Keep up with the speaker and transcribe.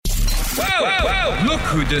Whoa! Look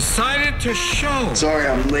who decided to show. Sorry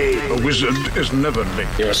I'm late. A wizard is never late.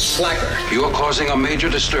 You're a slacker. You're causing a major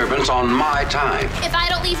disturbance on my time. If I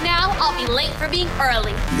don't leave now, I'll be late for being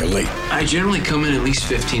early. You're late. I generally come in at least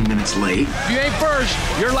 15 minutes late. If you ain't first,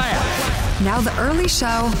 you're last. Now the early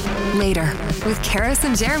show, later, with Charis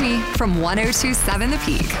and Jeremy from 102.7 The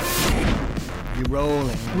Peak. We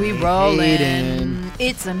rolling. We rolling.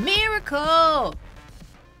 It's a miracle.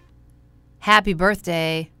 Happy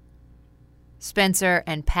birthday, Spencer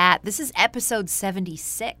and Pat. This is episode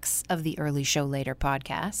 76 of the Early Show Later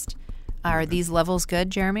podcast. Are these levels good,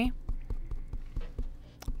 Jeremy?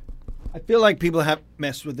 I feel like people have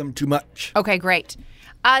messed with them too much. Okay, great.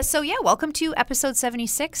 Welcome to episode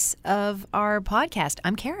 76 of our podcast.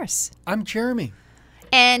 I'm Charis. I'm Jeremy.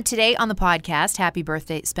 And today on the podcast, happy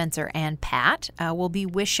birthday, Spencer and Pat. We'll be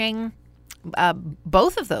wishing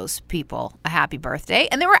both of those people a happy birthday.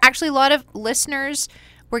 And there were actually a lot of listeners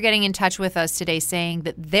were getting in touch with us today saying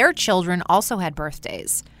that their children also had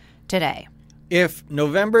birthdays today. If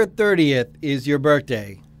November 30th is your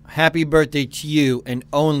birthday, happy birthday to you and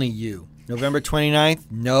only you. November 29th,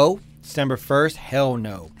 no. December 1st, hell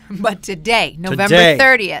no. But today, November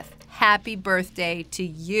 30th, happy birthday to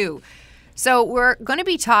you. So we're going to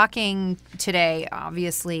be talking today,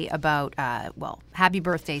 obviously, about, happy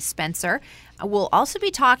birthday, Spencer. We'll also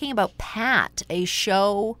be talking about Pat, a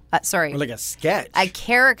show, Or like a sketch. a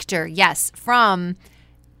character, yes, from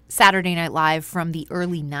Saturday Night Live from the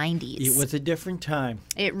early 90s. It was a different time.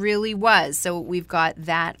 It really was. So we've got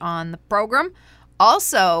that on the program.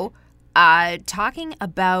 Also, talking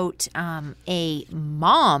about a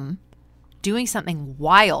mom doing something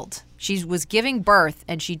wild. She was giving birth,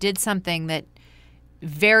 and she did something that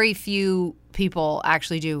very few people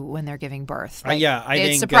actually do when they're giving birth. Right? I think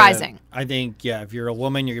it's surprising. I think, if you're a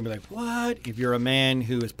woman, you're going to be like, what? If you're a man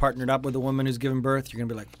who is partnered up with a woman who's giving birth, you're going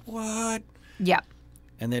to be like, what? Yeah.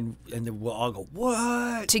 And then we'll all go,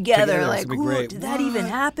 what? Together like, it's gonna be great. Did that even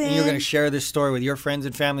happen? And you're going to share this story with your friends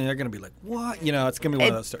and family, and they're going to be like, what? You know, it's going to be one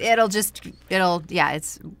of those stories.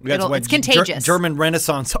 It's contagious. German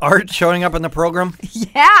Renaissance art showing up in the program.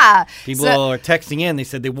 Yeah. People are texting in. They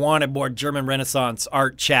said they wanted more German Renaissance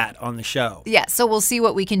art chat on the show. Yeah, so we'll see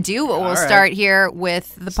what we can do, but we'll start here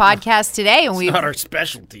with the podcast today. And it's not our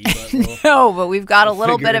specialty. But no, but we've got a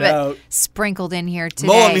little bit of it sprinkled in here today.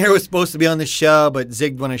 Mo here was supposed to be on the show, but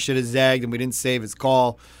zigged when I should have zagged, and we didn't save his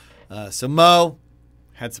call. So Mo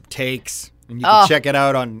had some takes, and you can check it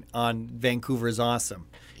out on Vancouver is Awesome,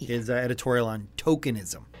 his editorial on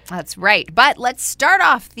tokenism. That's right. But let's start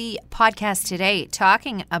off the podcast today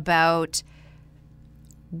talking about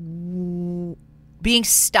being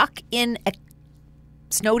stuck in a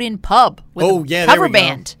snowed-in pub with a cover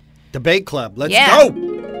band. Debate club. Let's go.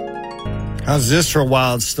 How's this for a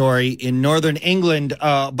wild story? In northern England,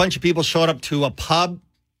 a bunch of people showed up to a pub,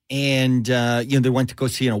 and they went to go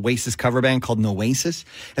see an Oasis cover band called Oasis,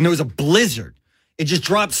 and there was a blizzard. It just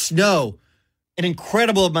dropped snow, an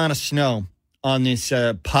incredible amount of snow on this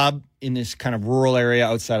pub in this kind of rural area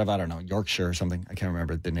outside of, I don't know, Yorkshire or something. I can't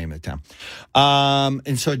remember the name of the town.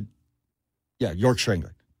 Yorkshire,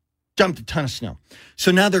 England. Dumped a ton of snow. So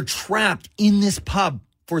now they're trapped in this pub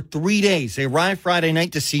for 3 days. They arrived Friday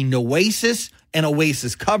night to see Oasis, an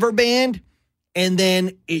Oasis cover band, and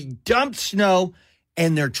then it dumped snow,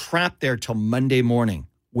 and they're trapped there till Monday morning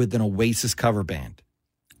with an Oasis cover band.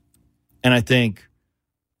 And I think,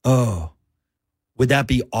 would that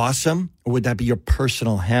be awesome, or would that be your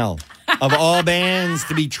personal hell? Of all bands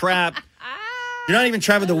to be trapped, you're not even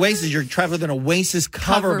trapped with Oasis, you're trapped with an Oasis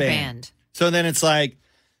cover band. So then it's like,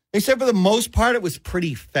 they said for the most part it was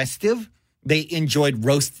pretty festive. They enjoyed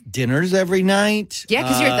roast dinners every night. Yeah,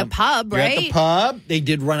 because you're at the pub, right? You're at the pub. They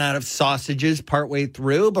did run out of sausages partway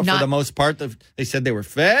through, but for the most part, they said they were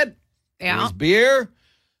fed. Yeah. There was beer.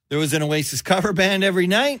 There was an Oasis cover band every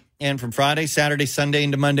night. And from Friday, Saturday, Sunday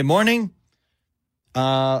into Monday morning,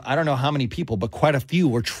 I don't know how many people, but quite a few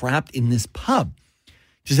were trapped in this pub.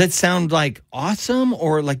 Does that sound like awesome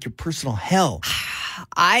or like your personal hell?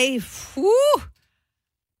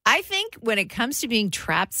 I think when it comes to being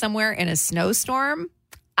trapped somewhere in a snowstorm,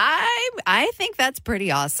 I think that's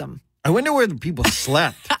pretty awesome. I wonder where the people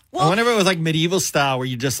slept. I wonder if it was like medieval style where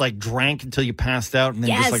you just like drank until you passed out and then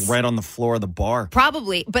just like right on the floor of the bar.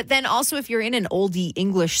 Probably. But then also if you're in an oldie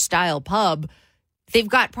English style pub, they've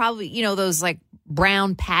got probably, those like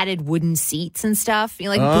brown padded wooden seats and stuff. Booths.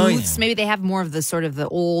 Yeah. Maybe they have more of the sort of the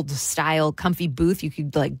old style comfy booth. You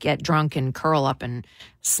could like get drunk and curl up and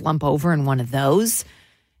slump over in one of those.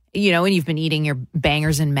 And you've been eating your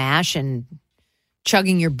bangers and mash and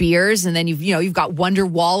chugging your beers, and then you've got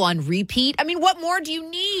Wonderwall on repeat. I mean, what more do you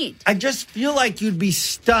need? I just feel like you'd be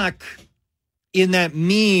stuck in that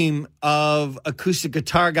meme of acoustic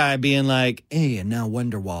guitar guy being like, hey, and now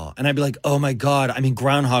Wonderwall. And I'd be like, oh my God, I'm in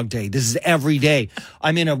Groundhog Day. This is every day.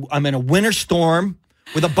 I'm in a winter storm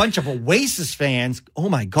with a bunch of Oasis fans. Oh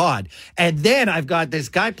my God. And then I've got this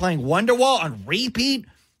guy playing Wonderwall on repeat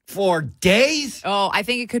for days. Oh, I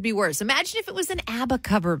think it could be worse. Imagine if it was an ABBA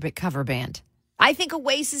cover band. I think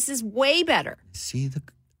Oasis is way better. See the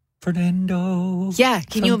Fernando. Yeah,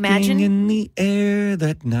 can you imagine? In the air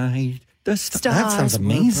that night. That sounds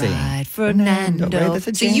amazing. Right, Fernando.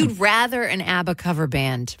 Right? So you'd rather an ABBA cover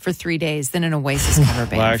band for 3 days than an Oasis cover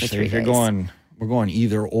band well, actually, for 3 days? We're going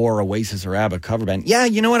either or Oasis or ABBA cover band. Yeah,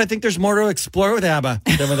 you know what? I think there's more to explore with ABBA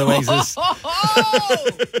than with Oasis.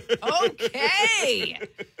 Okay.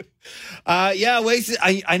 Yeah, Oasis.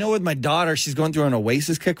 I know with my daughter, she's going through an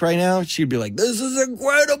Oasis kick right now. She'd be like, this is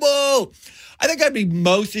incredible. I think I'd be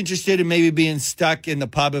most interested in maybe being stuck in the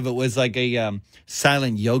pub if it was like a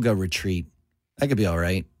silent yoga retreat. That could be all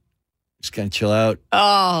right. Just kind of chill out.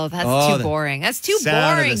 Oh, that's too boring. That's too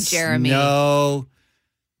boring, Jeremy. Snow,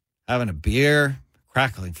 having a beer,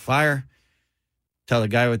 crackling fire. Tell the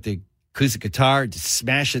guy with the acoustic guitar, just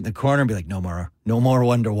smash it in the corner and be like, no more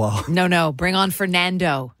Wonderwall. No, bring on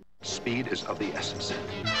Fernando. Speed is of the essence.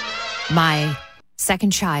 My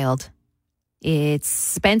second child. It's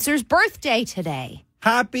Spencer's birthday today.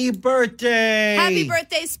 Happy birthday! Happy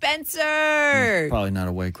birthday, Spencer! Probably not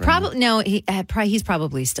awake right now. No, he's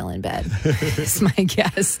probably still in bed. Is my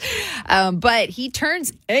guess. But he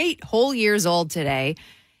turns 8 whole years old today,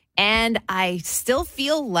 and I still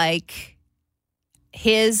feel like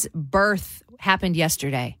his birth happened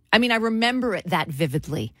yesterday. I mean, I remember it that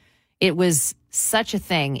vividly. It was such a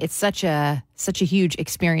thing. It's such a huge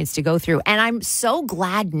experience to go through. And I'm so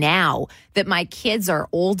glad now that my kids are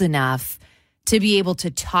old enough to be able to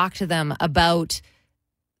talk to them about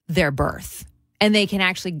their birth. And they can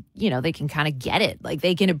actually, they can kind of get it. Like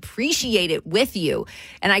they can appreciate it with you.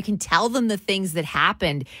 And I can tell them the things that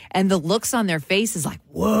happened. And the looks on their faces like,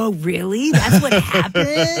 whoa, really? That's what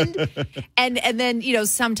happened? And then,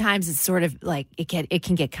 sometimes it's sort of like it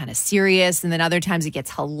can get kind of serious. And then other times it gets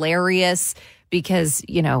hilarious because,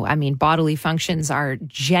 bodily functions are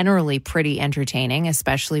generally pretty entertaining,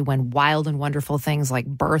 especially when wild and wonderful things like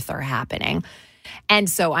birth are happening. And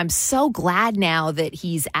so I'm so glad now that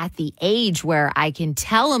he's at the age where I can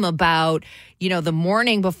tell him about, the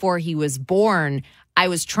morning before he was born, I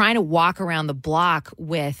was trying to walk around the block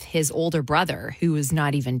with his older brother, who was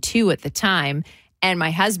not even 2 at the time, and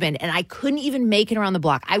my husband, and I couldn't even make it around the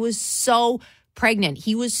block. I was so pregnant.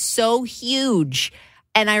 He was so huge.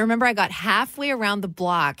 And I remember I got halfway around the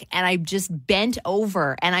block and I just bent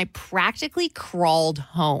over and I practically crawled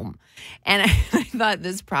home. And I thought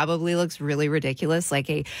this probably looks really ridiculous, like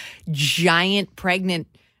a giant pregnant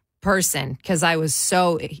person, because I was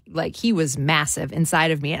so, he was massive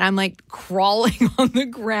inside of me. And I'm crawling on the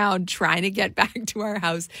ground trying to get back to our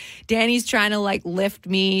house. Danny's trying to lift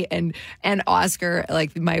me and Oscar,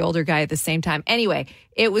 my older guy at the same time. Anyway,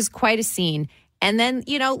 it was quite a scene. And then,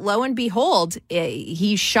 lo and behold,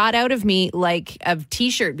 he shot out of me like a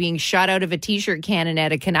T-shirt being shot out of a T-shirt cannon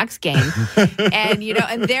at a Canucks game. And,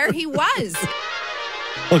 and there he was.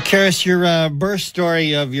 Well, Charis, your birth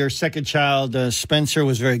story of your second child, Spencer,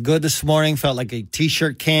 was very good this morning. Felt like a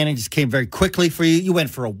T-shirt cannon. Just came very quickly for you. You went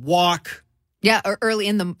for a walk. Yeah, early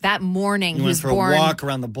in that morning, he was born. A walk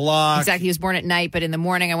around the block. Exactly, he was born at night, but in the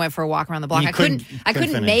morning, I went for a walk around the block. I couldn't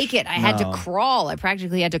make it. I had to crawl. I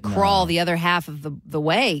practically had to crawl the other half of the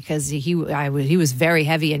way because he was very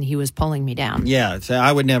heavy and he was pulling me down. Yeah, so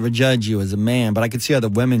I would never judge you as a man, but I could see other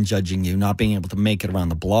women judging you not being able to make it around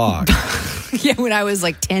the block. Yeah, when I was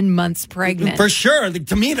 10 months pregnant. For sure.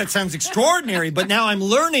 To me, that sounds extraordinary, but now I'm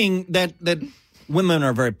learning that women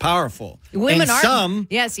are very powerful. Women are. Some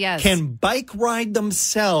yes. can bike ride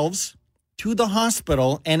themselves to the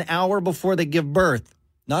hospital an hour before they give birth.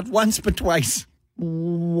 Not once, but twice.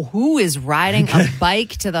 Who is riding a bike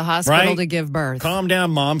to the hospital to give birth? Calm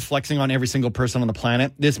down, Mom, flexing on every single person on the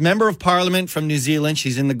planet. This member of parliament from New Zealand,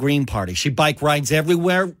 she's in the Green Party. She bike rides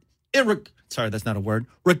everywhere. Sorry, that's not a word.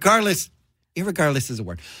 Irregardless is a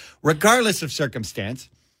word. Regardless of circumstance.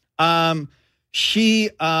 She,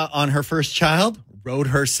 on her first child, rode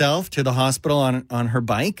herself to the hospital on her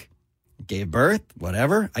bike, gave birth,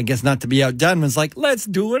 whatever. I guess not to be outdone, was like, let's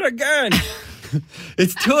do it again.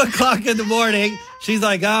 It's 2:00 in the morning. She's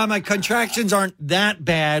like, my contractions aren't that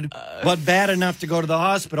bad, but bad enough to go to the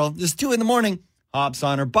hospital. It's 2 a.m. Hops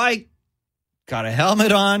on her bike, got a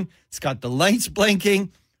helmet on. It's got the lights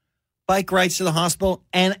blinking. Bike rides to the hospital.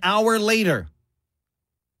 An hour later,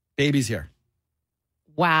 baby's here.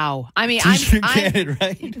 Wow. I mean, T-shirt cannon,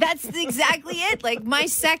 right? That's exactly it. Like, my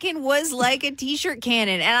second was like a T-shirt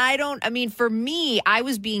cannon. And for me, I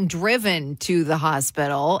was being driven to the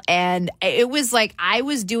hospital, and it was like I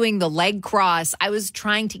was doing the leg cross. I was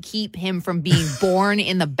trying to keep him from being born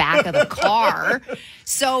in the back of the car.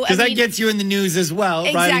 So, because that gets you in the news as well,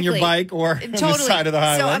 exactly. Riding your bike or on the side of the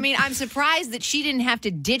highway. So, I'm surprised that she didn't have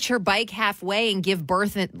to ditch her bike halfway and give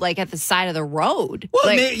birth at the side of the road.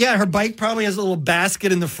 Well, her bike probably has a little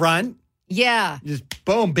basket in the front. Yeah. Just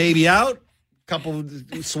boom, baby out.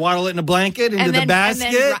 Swaddle it in a blanket into the basket.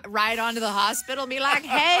 And then ride on to the hospital and be like,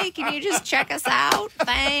 hey, can you just check us out?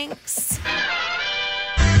 Thanks.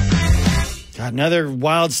 Got another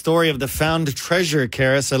wild story of the found treasure,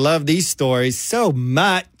 Charis. I love these stories so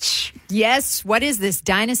much. Yes. What is this?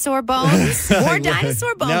 Dinosaur bones? More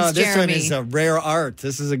dinosaur bones, No, this Jeremy. one is a rare art.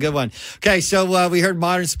 This is a good one. Okay, so we heard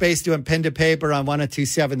Modern Space doing pen to paper on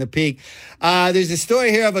 102.7 The Peak. There's a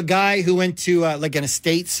story here of a guy who went to like an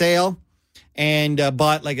estate sale and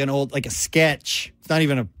bought like a sketch. It's not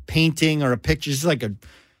even a painting or a picture. It's like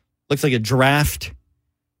looks like a draft.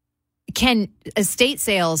 Can estate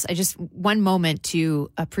sales, one moment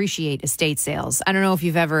to appreciate estate sales. I don't know if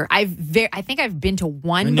you've ever, I think I've been to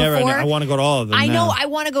one before. I want to go to all of them. I know, I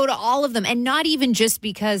want to go to all of them. And not even just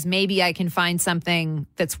because maybe I can find something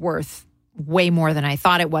that's worth way more than I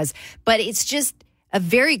thought it was, but it's just a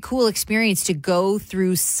very cool experience to go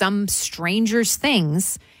through some strangers'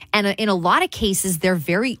 things. And in a lot of cases, they're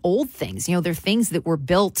very old things. They're things that were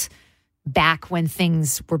built back when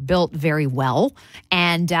things were built very well.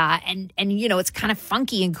 And it's kind of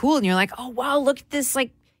funky and cool. And you're like, oh, wow, look at this,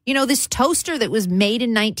 this toaster that was made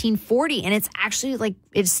in 1940. And it's actually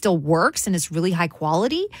it still works and it's really high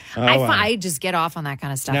quality. I just get off on that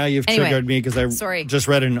kind of stuff. Now you've triggered me because I just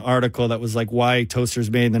read an article that was like why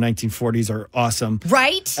toasters made in the 1940s are awesome.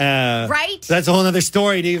 Right? Right? That's a whole other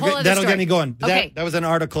story. That'll get me going. Okay. That was an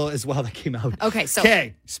article as well that came out. Okay. So,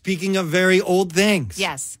 speaking of very old things.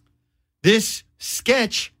 Yes. This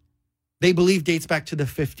sketch, they believe, dates back to the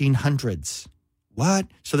 1500s. What?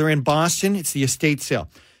 So they're in Boston. It's the estate sale.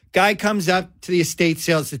 Guy comes up to the estate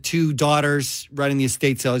sale. It's the two daughters running the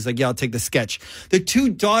estate sale. He's like, yeah, I'll take the sketch. The two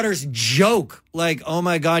daughters joke like, oh,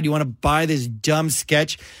 my God, you want to buy this dumb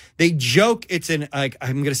sketch? They joke. It's I'm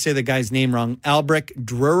going to say the guy's name wrong, Albrecht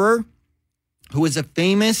Dürer, who is a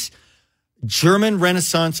famous German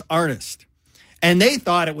Renaissance artist. And they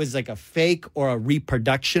thought it was like a fake or a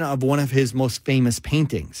reproduction of one of his most famous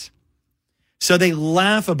paintings. So they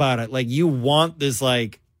laugh about it. Like, you want this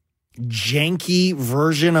janky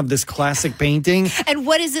version of this classic painting? And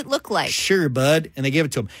what does it look like? Sure, bud. And they gave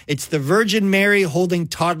it to him. It's the Virgin Mary holding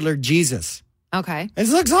toddler Jesus. Okay. It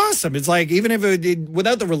looks awesome. It's like, even if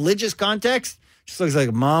without the religious context, it just looks like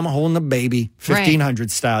a mom holding a baby, 1500s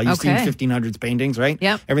style. You've seen 1500s paintings, right?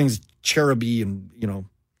 Yeah. Everything's cheruby and,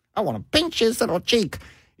 I want to pinch his little cheek,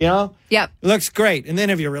 Yep. It looks great. And then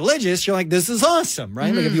if you're religious, you're like, this is awesome, right?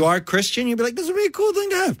 Mm-hmm. Like if you are a Christian, you'd be like, this would be a cool thing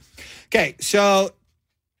to have. Okay, so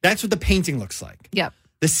that's what the painting looks like. Yep.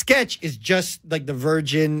 The sketch is just like the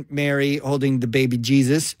Virgin Mary holding the baby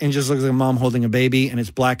Jesus and just looks like a mom holding a baby, and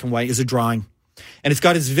it's black and white. It's a drawing. And it's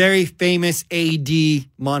got his very famous AD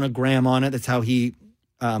monogram on it. That's how he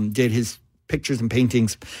did his pictures and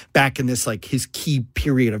paintings back in this, his key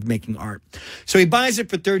period of making art. So he buys it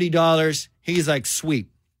for $30. He's like, sweet.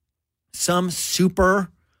 Some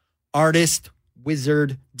super artist,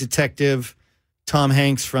 wizard, detective, Tom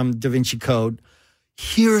Hanks from Da Vinci Code,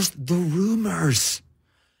 hears the rumors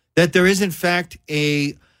that there is, in fact,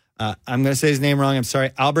 I'm going to say his name wrong. I'm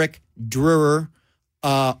sorry. Albrecht Dürer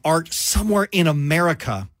art somewhere in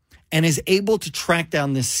America, and is able to track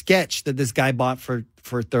down this sketch that this guy bought for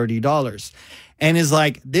 $30 and is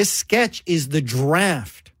like, this sketch is the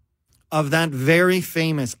draft of that very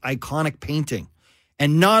famous iconic painting.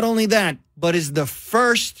 And not only that, but is the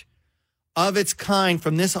first of its kind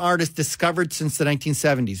from this artist discovered since the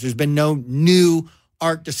 1970s. There's been no new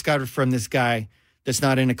art discovered from this guy that's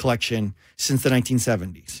not in a collection since the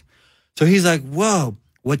 1970s. So he's like, whoa,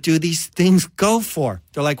 what do these things go for?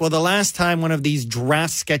 They're like, well, the last time one of these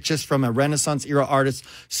draft sketches from a Renaissance era artist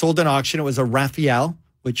sold at auction, it was a Raphael,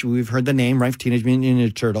 which we've heard the name, right? Teenage Mutant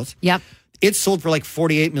Ninja Turtles. Yep. It sold for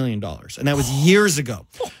 $48 million. And that was years ago.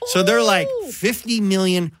 So they're like $50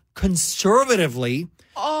 million conservatively.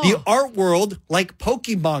 The art world, like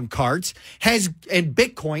Pokemon cards and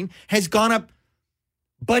Bitcoin, has gone up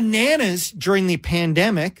bananas during the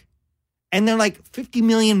pandemic. And they're like, 50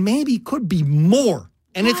 million maybe could be more.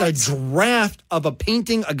 And it's a draft of a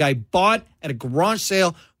painting a guy bought at a garage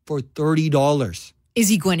sale for $30. Is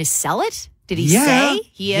he going to sell it? Did he say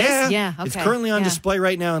he is? Yeah. Okay. It's currently on display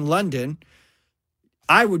right now in London.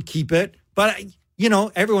 I would keep it, but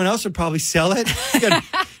everyone else would probably sell it.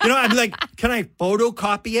 I'd be like, can I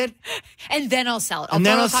photocopy it? And then I'll sell it. And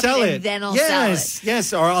then I'll sell it. And then I'll sell it.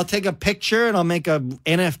 Yes. Or I'll take a picture and I'll make a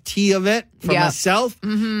NFT of it for myself.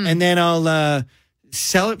 Mm-hmm. And then I'll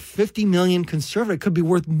sell it 50 million conservative. It could be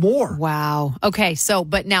worth more. Wow. Okay.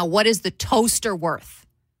 But now what is the toaster worth?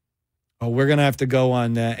 Oh, we're going to have to go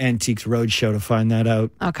on the Antiques Roadshow to find that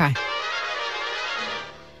out. Okay.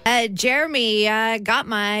 Jeremy got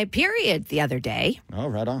my period the other day. Oh,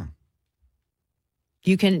 right on.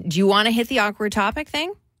 Do you want to hit the awkward topic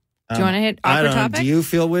thing? Do you want to hit awkward topic? Do you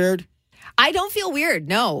feel weird? I don't feel weird.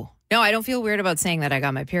 No, I don't feel weird about saying that I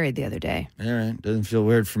got my period the other day. All right. Doesn't feel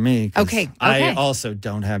weird for me. Okay. I also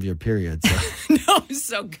don't have your period. So. No,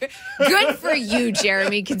 so good. Good for you,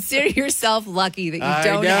 Jeremy. Consider yourself lucky that you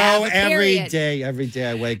don't have a period. Every day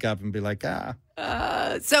I wake up and be like, So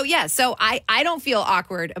I don't feel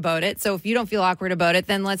awkward about it. So if you don't feel awkward about it,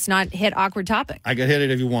 then let's not hit awkward topic. I can hit it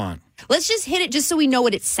if you want. Let's just hit it just so we know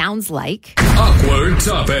what it sounds like. Awkward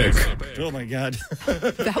topic. Oh, my God.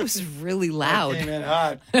 That was really loud. That came in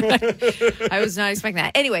hot. I was not expecting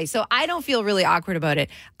that. Anyway, so I don't feel really awkward about it.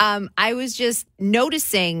 I was just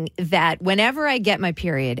noticing that whenever I get my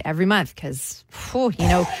period every month, because,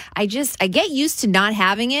 I get used to not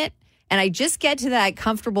having it. And I just get to that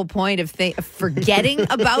comfortable point of forgetting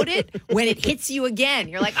about it when it hits you again.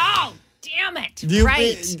 You're like, oh, damn it.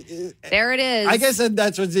 There it is. I guess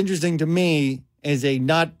that's what's interesting to me as a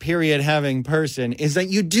not period having person is that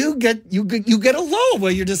you do get a low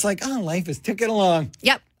where you're just like, oh, life is ticking along.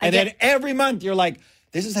 Yep. Then every month you're like,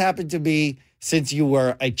 this has happened to me since you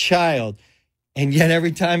were a child. And yet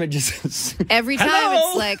every time it just... Every time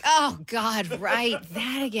it's like, oh, God, right,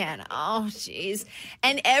 that again. Oh, jeez.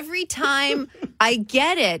 And every time I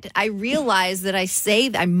get it, I realize that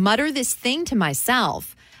I mutter this thing to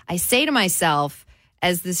myself. I say to myself,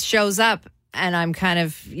 as this shows up, and I'm kind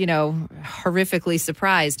of, horrifically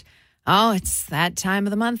surprised, oh, it's that time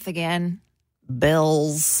of the month again.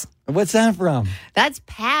 Bills. What's that from? That's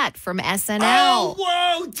Pat from SNL. Oh,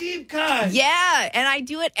 whoa, deep cut. Yeah, and I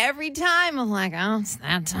do it every time. I'm like, oh, it's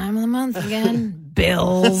that time of the month again.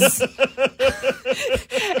 Bills.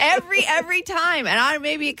 every time. And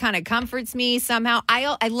maybe it kind of comforts me somehow.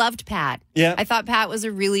 I loved Pat. Yeah. I thought Pat was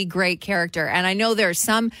a really great character. And I know there are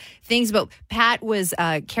some things about Pat was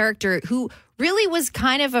a character who really was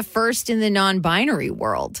kind of a first in the non-binary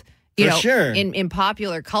world. Sure. In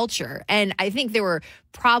popular culture. And I think there were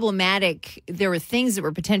things that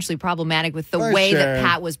were potentially problematic with the way that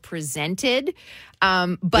Pat was presented.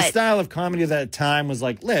 But the style of comedy of that time was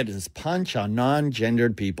like, let us punch on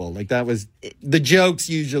non-gendered people. Like that was, the jokes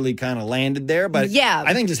usually kind of landed there. But yeah,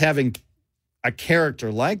 I think just having a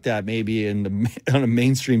character like that maybe on a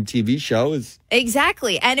mainstream TV show is...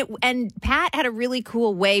 Exactly. And Pat had a really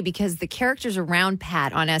cool way because the characters around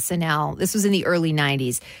Pat on SNL, this was in the early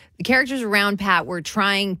 90s, the characters around Pat were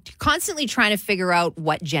constantly trying to figure out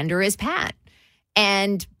what gender is Pat.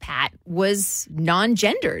 And Pat was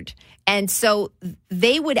non-gendered. And so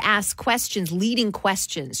they would ask questions, leading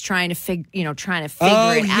questions, trying to figure it out.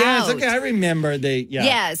 Yes, okay, I remember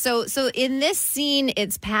Yeah, so in this scene,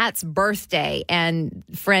 it's Pat's birthday, and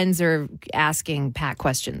friends are asking Pat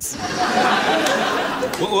questions.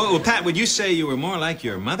 Well, Pat, would you say you were more like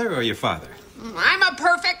your mother or your father? I'm a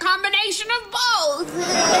perfect combination of both.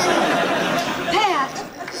 Pat,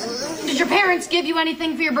 did your parents give you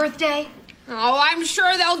anything for your birthday? Oh, I'm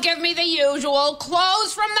sure they'll give me the usual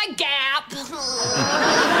clothes from the Gap.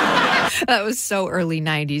 That was so early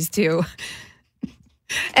 90s, too.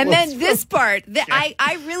 And then this part,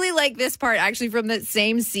 I really like this part, actually, from the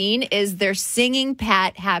same scene, is they're singing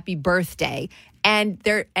Pat happy birthday. And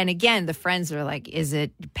again, the friends are like, is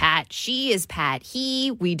it Pat she? Is Pat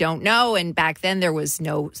he? We don't know. And back then there was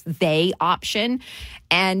no they option.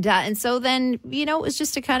 And so then, it was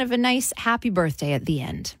just a kind of a nice happy birthday at the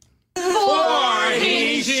end. For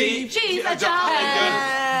she's a jolly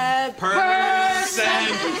good person.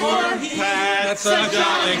 For Pat's a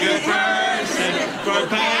jolly good person. For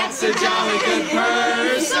Pat's a jolly good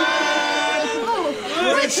person.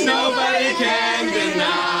 Which nobody can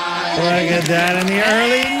deny. Look at that. In the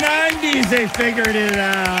early 90s, they figured it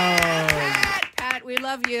out. Pat, we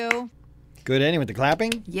love you. Good ending with the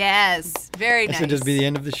clapping? Yes. Very nice. That should just be the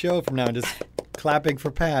end of the show from now. Just clapping for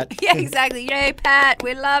Pat. Yeah, exactly. Yay, Pat.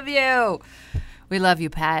 We love you. We love you,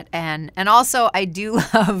 Pat. And also, I do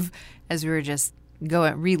love, as we were just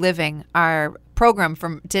reliving our program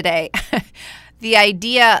from today, the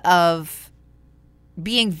idea of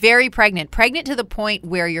being very pregnant to the point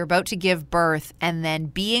where you're about to give birth and then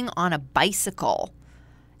being on a bicycle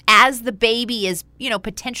as the baby is,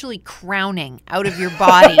 potentially crowning out of your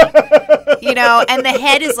body, and the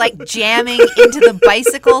head is like jamming into the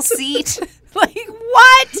bicycle seat. Like,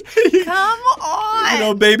 what? Come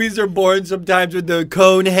on. Babies are born sometimes with the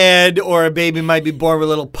cone head, or a baby might be born with a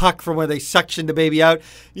little puck from where they suction the baby out.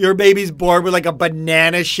 Your baby's born with like a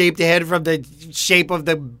banana-shaped head from the shape of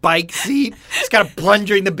the bike seat. It's kind of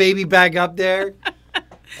plunging the baby back up there.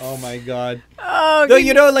 Oh, my God. Oh, no,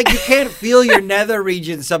 you can't feel your nether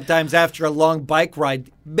region sometimes after a long bike ride.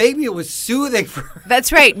 Maybe it was soothing for her.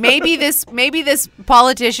 That's right. Maybe this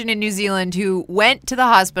politician in New Zealand who went to the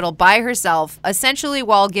hospital by herself, essentially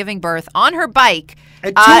while giving birth on her bike.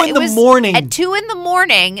 At 2 in the morning. At 2 in the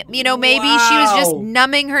morning, maybe she was just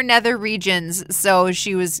numbing her nether regions so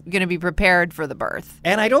she was going to be prepared for the birth.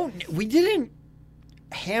 And we didn't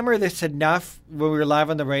hammer this enough when we were live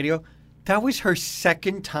on the radio. That was her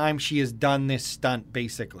second time she has done this stunt,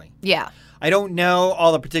 basically. Yeah. I don't know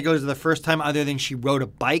all the particulars of the first time other than she rode a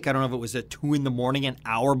bike. I don't know if it was at 2 in the morning, an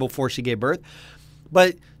hour before she gave birth.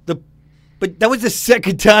 But that was the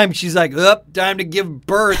second time she's like, time to give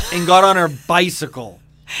birth, and got on her bicycle.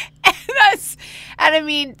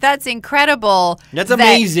 That's incredible. That's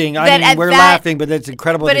amazing. We're laughing, but that's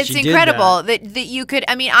incredible that she did that. But it's incredible that you could,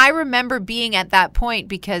 I remember being at that point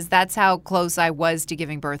because that's how close I was to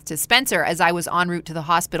giving birth to Spencer as I was en route to the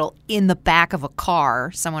hospital in the back of a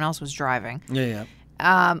car. Someone else was driving. Yeah.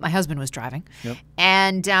 My husband was driving. Yep.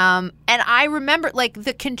 And I remember,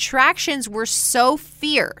 the contractions were so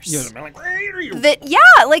fierce. There's no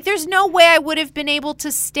way I would have been able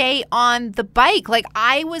to stay on the bike.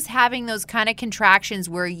 I was having those kind of contractions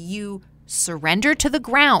where you surrender to the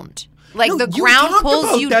ground. The ground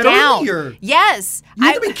pulls you down. Earlier. Yes. You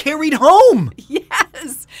had to be carried home.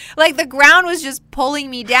 Yes. The ground was just pulling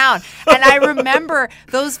me down. And I remember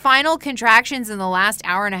those final contractions in the last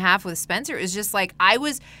hour and a half with Spencer is just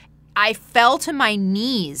I fell to my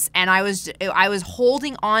knees and I was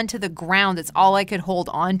holding on to the ground. That's all I could hold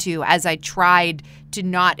on to as I tried to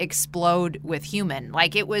not explode with human.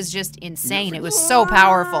 It was just insane. It was so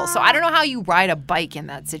powerful. So I don't know how you ride a bike in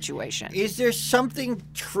that situation. Is there something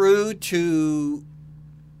true to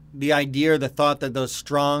the idea or the thought that those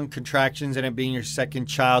strong contractions and it being your second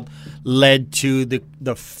child led to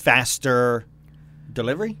the faster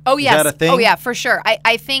delivery? Oh, yes. Is that a thing? Oh, yeah, for sure.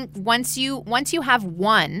 I think once you have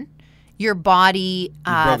one, your body...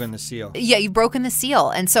 You've broken the seal. Yeah, you've broken the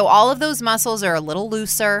seal. And so all of those muscles are a little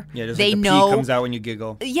looser. Yeah, just the pee comes out when you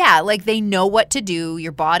giggle. Yeah, they know what to do.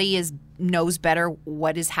 Your body knows better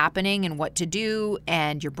what is happening and what to do.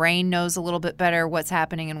 And your brain knows a little bit better what's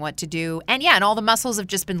happening and what to do. And yeah, and all the muscles have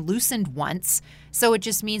just been loosened once. So it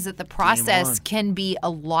just means that the process can be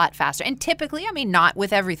a lot faster. And typically, not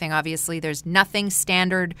with everything, obviously. There's nothing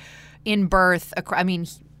standard in birth.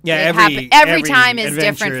 Every time is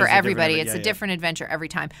different for everybody. It's a different adventure every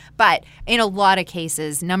time. But in a lot of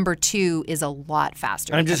cases, number 2 is a lot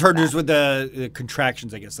faster. And I just heard this with the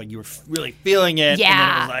contractions, I guess. You were really feeling it.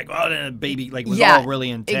 Yeah. And then it was then the baby was all really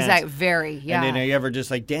intense. Exactly. Very, yeah. And then you ever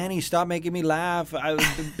just Danny, stop making me laugh.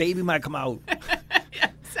 The baby might come out.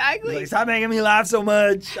 Exactly. Stop making me laugh so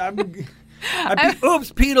much.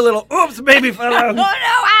 Oops, peed a little. Oops, baby fell out. Oh, no.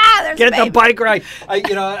 There's Get the bike ride.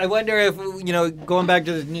 I wonder if, going back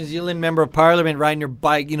to the New Zealand member of parliament riding her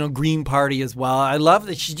bike, Green Party as well. I love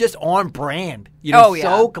that she's just on brand.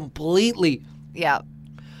 So completely. Yeah.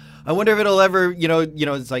 I wonder if it'll ever,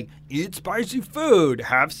 it's eat spicy food,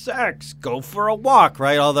 have sex, go for a walk,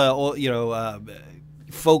 right? All the,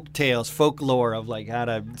 folklore of how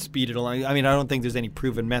to speed it along. I don't think there's any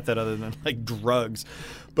proven method other than drugs.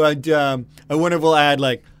 But I wonder if we'll add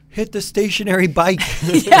hit the stationary bike.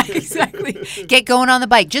 Yeah, exactly. Get going on the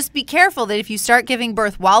bike. Just be careful that if you start giving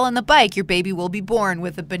birth while on the bike, your baby will be born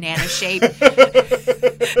with a banana-shaped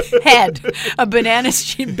head. A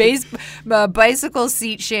banana-shaped bicycle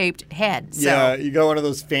seat-shaped head. So. Yeah, you got one of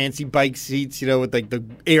those fancy bike seats, with the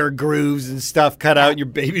air grooves and stuff cut out. And your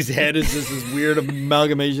baby's head is just this weird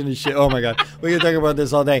amalgamation of shit. Oh, my God. We can talk about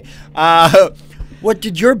this all day. What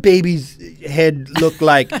did your baby's head look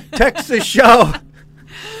like? Text the show.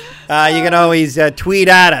 You can always tweet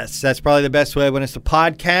at us. That's probably the best way when it's a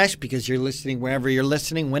podcast because you're listening wherever you're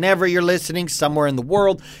listening, whenever you're listening, somewhere in the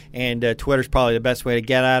world. And Twitter's probably the best way to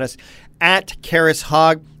get at us. At Charis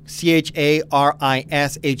Hogg,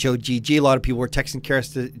 CHARISHOGG. A lot of people were texting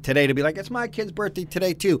Charis today to be like, it's my kid's birthday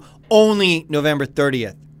today, too. Only November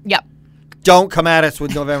 30th. Yep. Don't come at us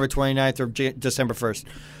with November 29th or December 1st.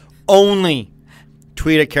 Only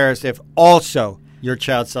tweet at Charis if also your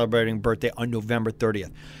child's celebrating birthday on November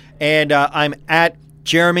 30th. And I'm at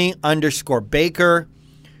Jeremy_Baker.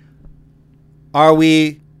 Are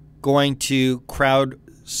we going to crowd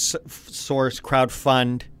source,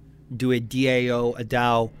 crowdfund, do a DAO, a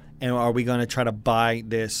DAO, and are we going to try to buy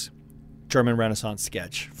this German Renaissance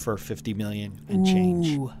sketch for $50 million and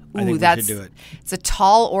change? I think we should do it. It's a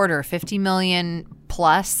tall order. $50 million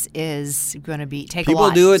plus is going to take a lot.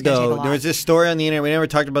 People do it, though. There was this story on the internet. We never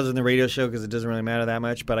talked about this in the radio show because it doesn't really matter that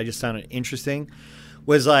much, but I just found it interesting.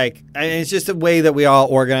 Was like, and it's just a way that we all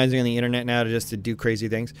organizing on the internet now to do crazy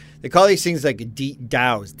things. They call these things like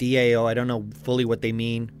DAOs, DAO. I don't know fully what they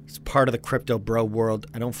mean. It's part of the crypto bro world.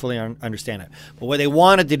 I don't fully understand it. But what they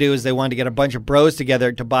wanted to do is they wanted to get a bunch of bros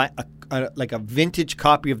together to buy a vintage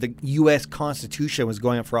copy of the U.S. Constitution was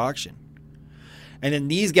going up for auction. And then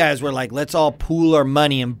these guys were like, let's all pool our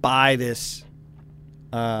money and buy this,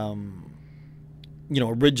 original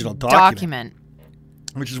document.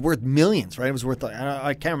 Which is worth millions, right? It was worth,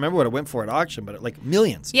 I can't remember what it went for at auction, but like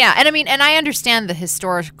millions. Yeah, and I understand the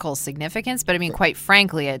historical significance, but quite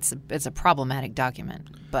frankly, it's a problematic document.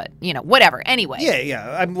 But, whatever. Anyway.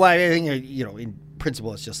 Yeah. I think, in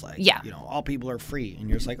principle, it's just like, all people are free. And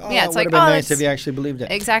you're just like, it would have been nice if you actually believed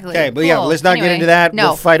it. Exactly. Okay, but let's not get into that. No.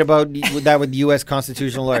 We'll fight about that with U.S.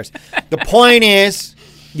 constitutional lawyers. The point is,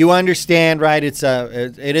 you understand, right? It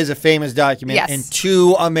is a famous document, yes. And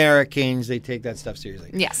to Americans, they take that stuff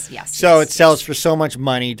seriously. Yes. So it sells for so much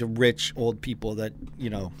money to rich old people that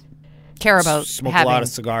care about smoke a lot of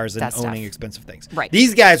cigars and owning expensive things. Right.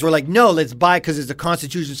 These guys were like, no, let's buy because it's the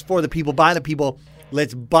Constitution is for the people, by the people.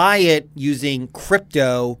 Let's buy it using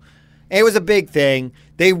crypto. It was a big thing.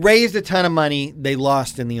 They raised a ton of money. They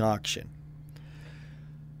lost in the auction.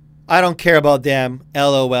 I don't care about them.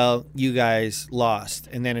 LOL, you guys lost.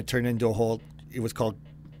 And then it turned into it was called,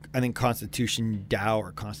 I think, Constitution DAO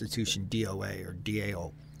or Constitution DOA or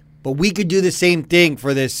DAO. But we could do the same thing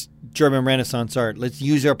for this German Renaissance art. Let's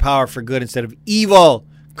use our power for good instead of evil,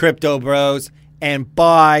 crypto bros, and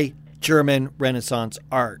buy German Renaissance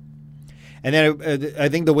art. And then I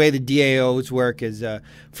think the way the DAOs work is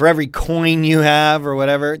for every coin you have or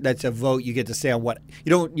whatever, that's a vote you get to say on what.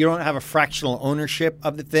 You don't have a fractional ownership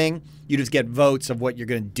of the thing. You just get votes of what you're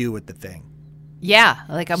going to do with the thing. Yeah.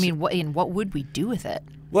 What would we do with it?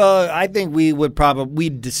 Well, I think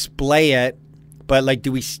we'd display it. But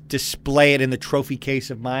do we display it in the trophy case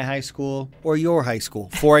of my high school or your high school?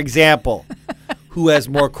 For example, who has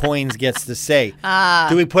more coins gets to say.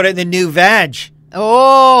 Do we put it in the new vag?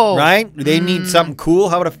 Oh. Right? They need something cool.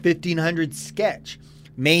 How about a 1500 sketch?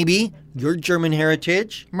 Maybe your German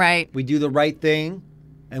heritage. Right. We do the right thing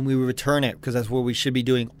and we return it because that's what we should be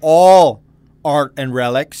doing. All art and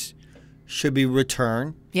relics should be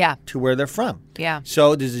returned to where they're from. Yeah.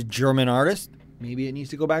 So there's a German artist. Maybe it needs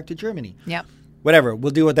to go back to Germany. Yeah. Whatever.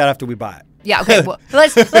 We'll deal with that after we buy it. Yeah, okay. Well,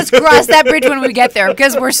 let's cross that bridge when we get there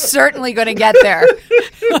because we're certainly going to get there.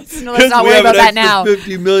 Let's not worry about that now.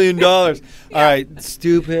 $50 million. All right.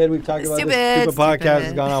 Stupid. We've talked about this stupid podcast.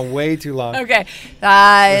 Has gone on way too long. Okay.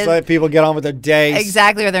 Let's let people get on with their days.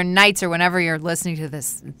 Exactly, or their nights or whenever you're listening to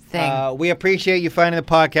this thing. We appreciate you finding the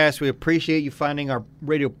podcast. We appreciate you finding our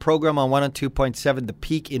radio program on 102.7 The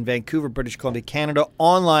Peak in Vancouver, British Columbia, Canada,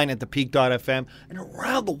 online at thepeak.fm, and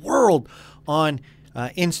around the world on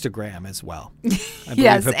Instagram as well.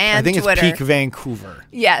 Yes, and I think Twitter. It's Peak Vancouver.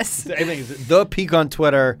 Yes. I think it's The Peak on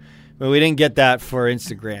Twitter, but we didn't get that for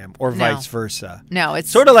Instagram or vice versa. No, it's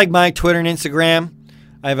sort of like my Twitter and Instagram.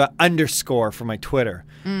 I have an underscore for my Twitter.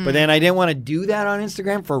 But then I didn't want to do that on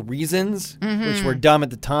Instagram for reasons which were dumb at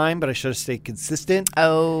the time, but I should have stayed consistent.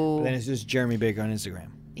 Oh. But then it's just Jeremy Baker on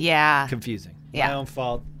Instagram. Yeah. Confusing. Yeah. My own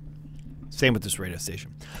fault. Same with this radio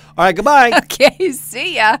station. All right, goodbye. Okay,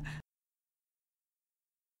 see ya.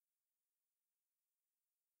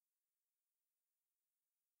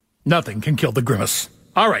 Nothing can kill the grimace.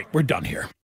 All right, we're done here.